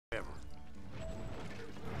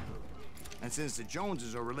And since the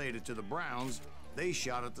Joneses are related to the Browns, they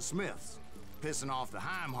shot at the Smiths, pissing off the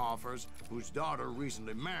Heimhoffers, whose daughter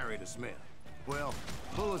recently married a Smith. Well,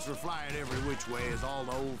 bullets were flying every which way as all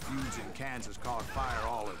the old feuds in Kansas caught fire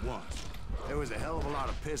all at once. There was a hell of a lot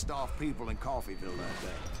of pissed off people in Coffeyville that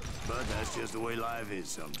day. But that's just the way life is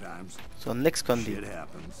sometimes. So nix kann die. Shit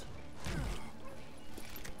happens.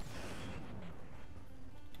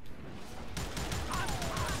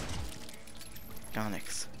 Gar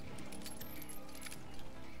nix.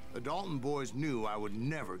 The Dalton boys knew I would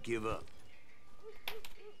never give up.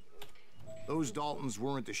 Those Daltons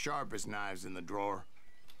weren't the sharpest knives in the drawer,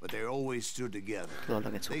 but they always stood together.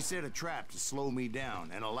 They set a trap to slow me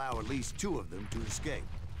down and allow at least 2 of them to escape.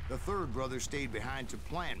 The third brother stayed behind to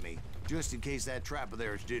plant me, just in case that trap of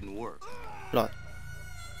theirs didn't work. Lol.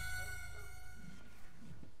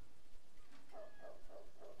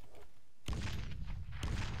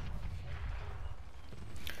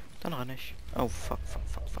 Dann renn ich. Oh, fuck.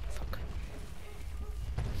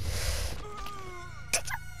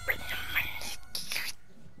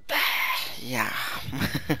 Ja.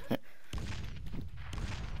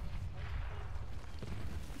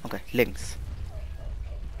 Okay, links.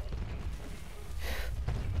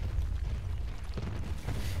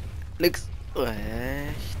 Links,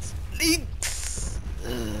 rechts, links.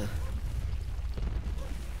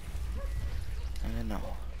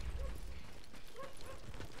 Genau.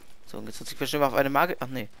 So, und jetzt hat sich bestimmt auf eine magische... Ach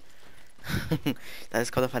nee. Da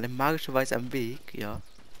ist gerade auf eine magische Weise am Weg, ja.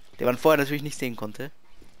 Den man vorher natürlich nicht sehen konnte.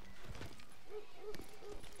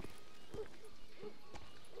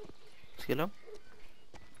 Ist hier lang?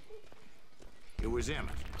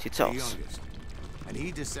 Sieht so aus. And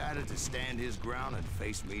he decided to stand his ground and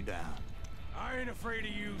face me down. I ain't afraid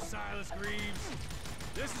of you, Silas Greaves.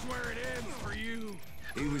 This is where it ends for you.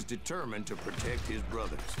 He was determined to protect his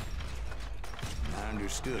brothers. I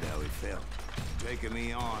understood how he felt. Taking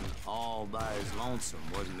me on all by his lonesome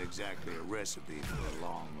wasn't exactly a recipe for a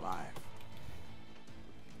long life.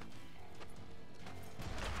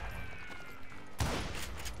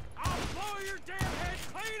 I'll blow your damn head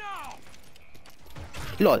clean off!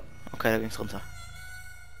 Lol. Okay, da ging's runter.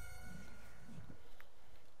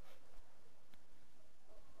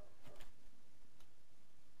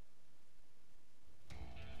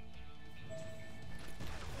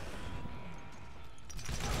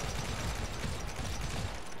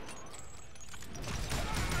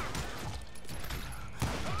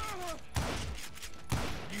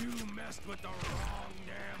 With the wrong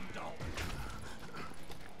damn Dalton.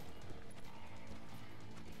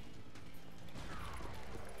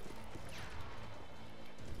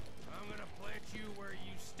 I'm gonna plant you where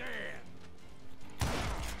you stand.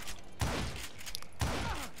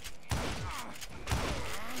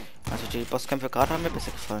 Also die Bosskämpfe gerade haben mir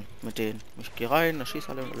besser gefallen. Mit denen. Ich gehe rein, da schieße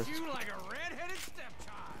alle und alles.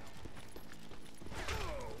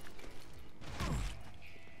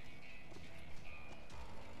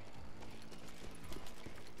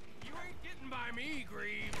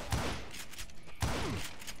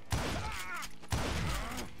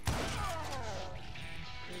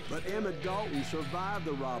 But Emmett Dalton survived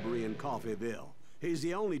the robbery in Coffeyville. He's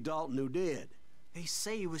the only Dalton who did. They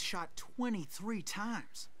say he was shot 23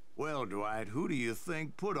 times. Well, Dwight, who do you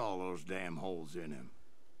think put all those damn holes in him?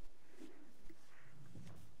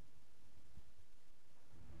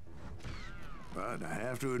 But I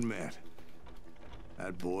have to admit,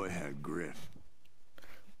 that boy had grit.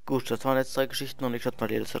 Gut, das waren jetzt 3 Geschichten und ich hatte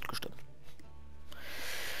mal jedes hat gestimmt.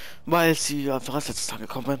 Weil sie einfach als letztes Tag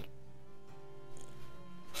gekommen bin.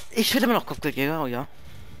 Ich will immer noch Kopfgeldjäger, oh ja.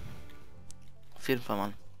 Auf jeden Fall,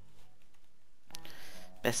 Mann.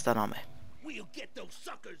 Bester Name. We'll get those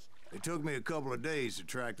suckers. It took me a couple of days to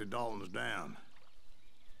track the Daltons down.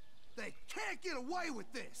 They can't get away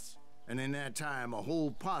with this. And in that time, a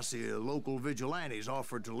whole posse of local vigilantes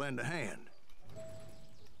offered to lend a hand.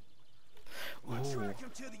 We'll track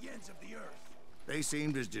them to the ends of the earth. They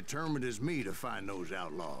seemed as determined as me to find those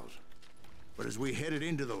outlaws. But as we headed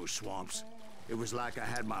into those swamps, it was like I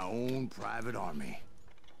had my own private army.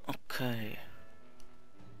 Okay.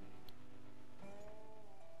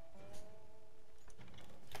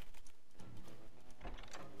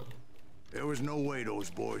 There was no way those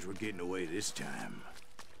boys were getting away this time.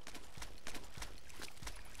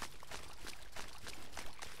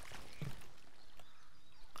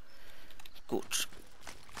 Gut.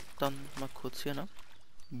 Dann mal kurz hier, ne?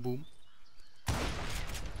 Boom.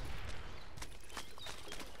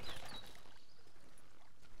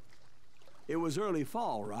 It was early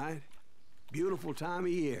fall, right? Beautiful time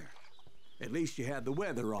of year. At least you had the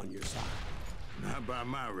weather on your side. Not by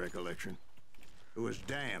my recollection. It was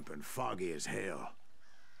damp and foggy as hell.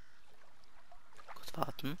 jetzt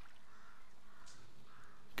warten.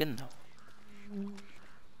 Genau.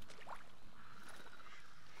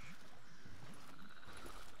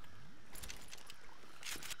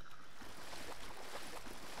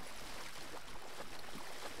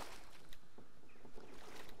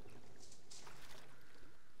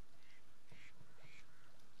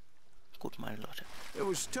 Gut, meine Leute. It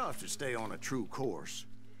was tough to stay on a true course,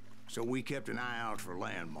 so we kept an eye out for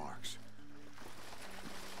landmarks.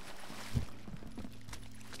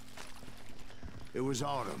 It was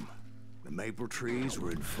autumn. The maple trees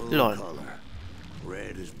were in full Lol. color,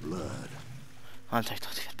 red as blood. Alter, ich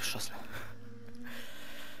dachte, ich werde beschossen.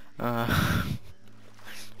 What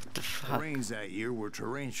the The fuck? rains that year were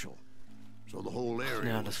torrential, so the whole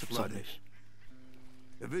area Ja, was das gibt's auch flooded. nicht.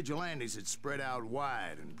 The vigilantes had spread out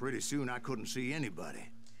wide, and pretty soon I couldn't see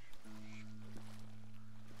anybody.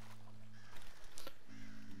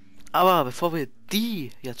 Aber bevor wir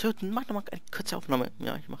die ja töten, mach noch mal eine kurze Aufnahme.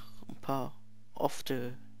 Ja, ich mache ein paar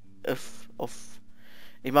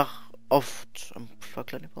ich mache oft ein paar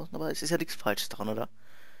kleine Pausen, aber es ist ja nichts Falsches daran, oder?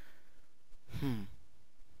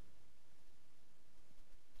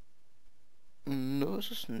 Nö, ist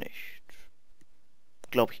es nicht.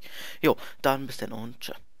 Glaube ich. Jo, dann bis dann und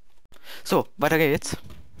tschö. So, weiter geht's.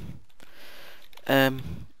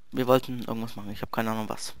 Wir wollten irgendwas machen. Ich habe keine Ahnung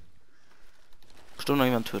was. Bestimmt noch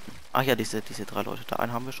jemanden töten. Ach ja, diese 3 Leute. Da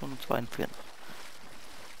einen haben wir schon und 2 entfernt.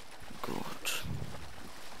 Gut.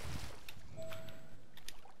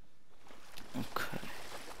 Okay.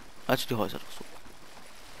 Also die Häuser doch so.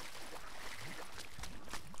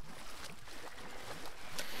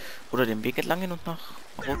 Oder den Weg entlang gehen und nach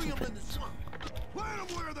roten Flecken. Plant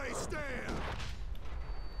 'em where they stand.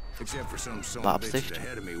 Except for some son War of bitches Absicht.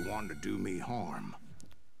 ahead of me wanting to do me harm.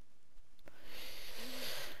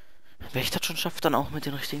 Wenn ich das schon schaffe, dann auch mit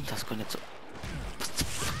den richtigen Tastenkombinationen.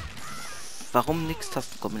 Warum nix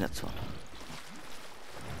Tastenkombination?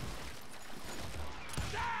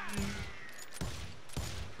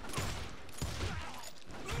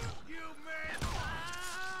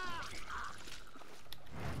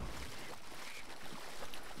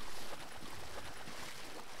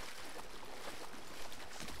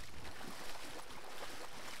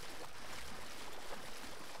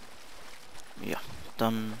 Ja,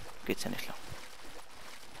 dann geht's ja nicht lang.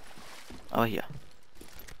 Aber hier.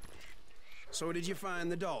 So did you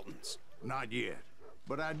find the Daltons? Not yet.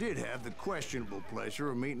 But I did have the questionable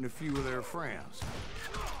pleasure of meeting a few of their friends.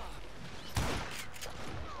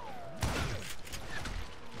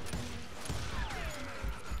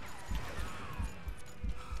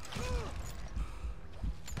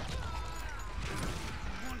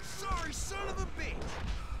 One sorry son of a bitch.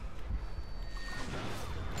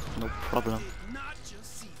 No problem. Not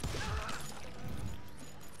just see.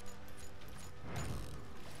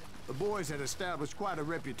 The boys had established quite a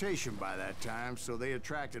reputation by that time, so they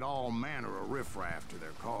attracted all manner of riffraff to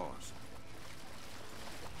their cause.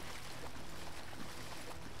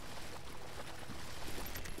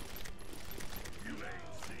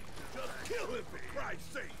 Just kill him for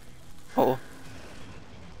Christ's sake. Oh.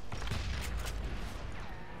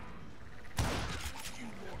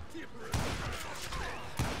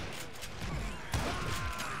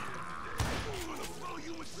 Blow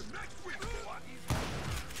you with the next whip, boy.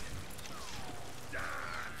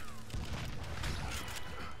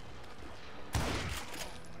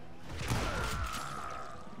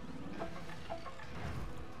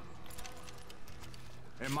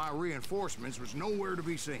 And my reinforcements was nowhere to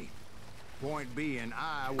be seen. Point being,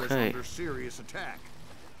 I was Okay. under serious attack.